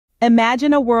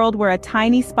Imagine a world where a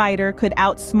tiny spider could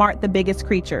outsmart the biggest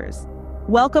creatures.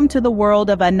 Welcome to the world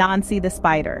of Anansi the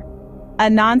spider.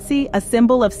 Anansi, a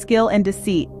symbol of skill and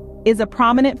deceit, is a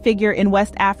prominent figure in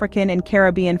West African and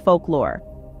Caribbean folklore.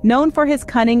 Known for his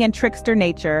cunning and trickster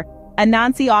nature,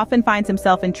 Anansi often finds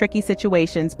himself in tricky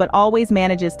situations but always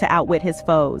manages to outwit his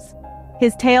foes.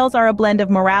 His tales are a blend of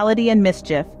morality and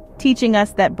mischief, teaching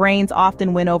us that brains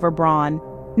often win over brawn.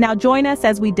 Now join us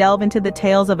as we delve into the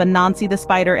tales of Anansi the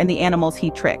spider and the animals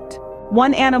he tricked.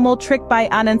 One animal tricked by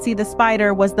Anansi the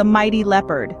spider was the mighty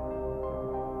leopard.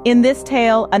 In this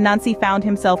tale, Anansi found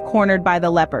himself cornered by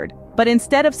the leopard, but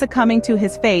instead of succumbing to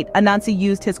his fate, Anansi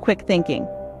used his quick thinking.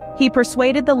 He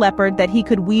persuaded the leopard that he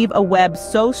could weave a web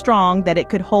so strong that it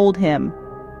could hold him.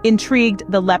 Intrigued,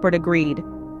 the leopard agreed.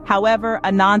 However,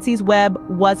 Anansi's web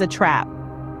was a trap.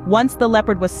 Once the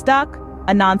leopard was stuck,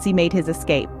 Anansi made his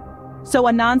escape. So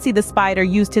Anansi the spider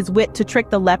used his wit to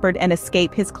trick the leopard and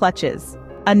escape his clutches.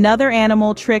 Another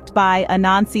animal tricked by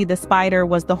Anansi the spider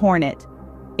was the hornet.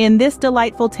 In this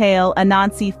delightful tale,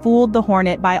 Anansi fooled the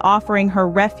hornet by offering her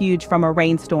refuge from a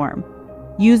rainstorm.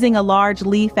 Using a large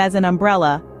leaf as an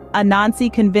umbrella,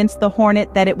 Anansi convinced the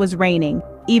hornet that it was raining,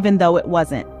 even though it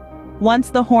wasn't. Once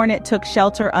the hornet took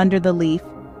shelter under the leaf,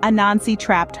 Anansi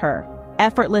trapped her,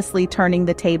 effortlessly turning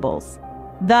the tables.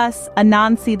 Thus,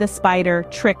 Anansi the spider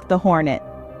tricked the hornet,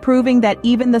 proving that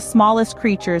even the smallest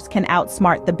creatures can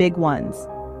outsmart the big ones.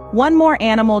 One more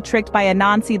animal tricked by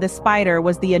Anansi the spider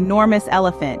was the enormous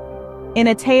elephant. In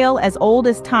a tale as old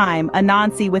as time,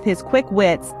 Anansi, with his quick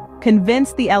wits,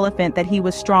 convinced the elephant that he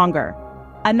was stronger.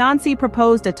 Anansi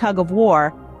proposed a tug of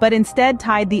war, but instead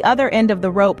tied the other end of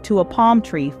the rope to a palm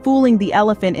tree, fooling the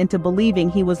elephant into believing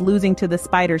he was losing to the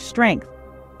spider's strength.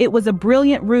 It was a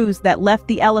brilliant ruse that left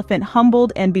the elephant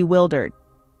humbled and bewildered.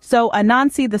 So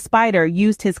Anansi the spider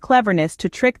used his cleverness to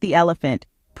trick the elephant,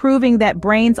 proving that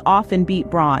brains often beat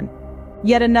brawn.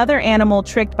 Yet another animal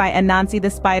tricked by Anansi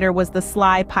the spider was the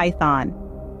sly python.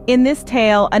 In this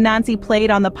tale, Anansi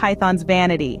played on the python's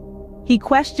vanity. He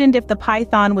questioned if the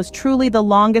python was truly the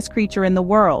longest creature in the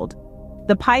world.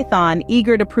 The python,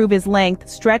 eager to prove his length,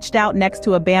 stretched out next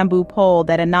to a bamboo pole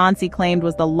that Anansi claimed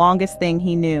was the longest thing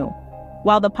he knew.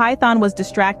 While the python was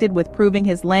distracted with proving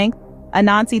his length,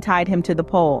 Anansi tied him to the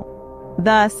pole.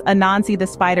 Thus, Anansi the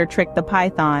spider tricked the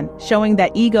python, showing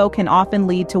that ego can often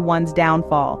lead to one's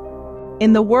downfall.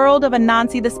 In the world of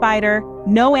Anansi the spider,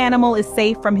 no animal is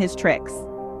safe from his tricks.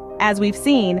 As we've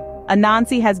seen,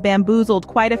 Anansi has bamboozled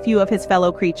quite a few of his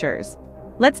fellow creatures.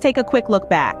 Let's take a quick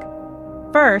look back.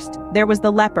 First, there was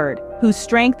the leopard, whose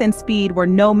strength and speed were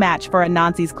no match for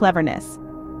Anansi's cleverness.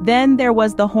 Then there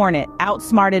was the hornet,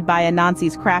 outsmarted by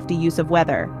Anansi's crafty use of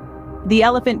weather. The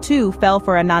elephant too fell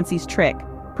for Anansi's trick,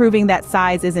 proving that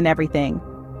size isn't everything.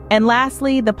 And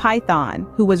lastly, the python,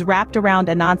 who was wrapped around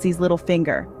Anansi's little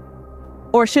finger.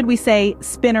 Or should we say,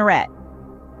 spinneret.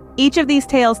 Each of these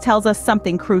tales tells us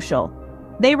something crucial.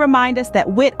 They remind us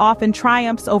that wit often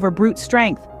triumphs over brute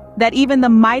strength, that even the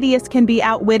mightiest can be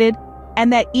outwitted,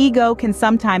 and that ego can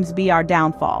sometimes be our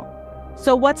downfall.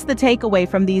 So what's the takeaway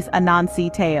from these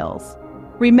Anansi tales?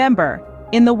 Remember,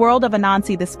 in the world of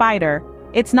Anansi the spider,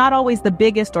 it's not always the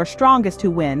biggest or strongest who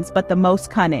wins, but the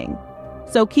most cunning.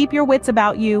 So keep your wits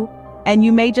about you, and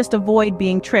you may just avoid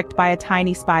being tricked by a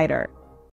tiny spider.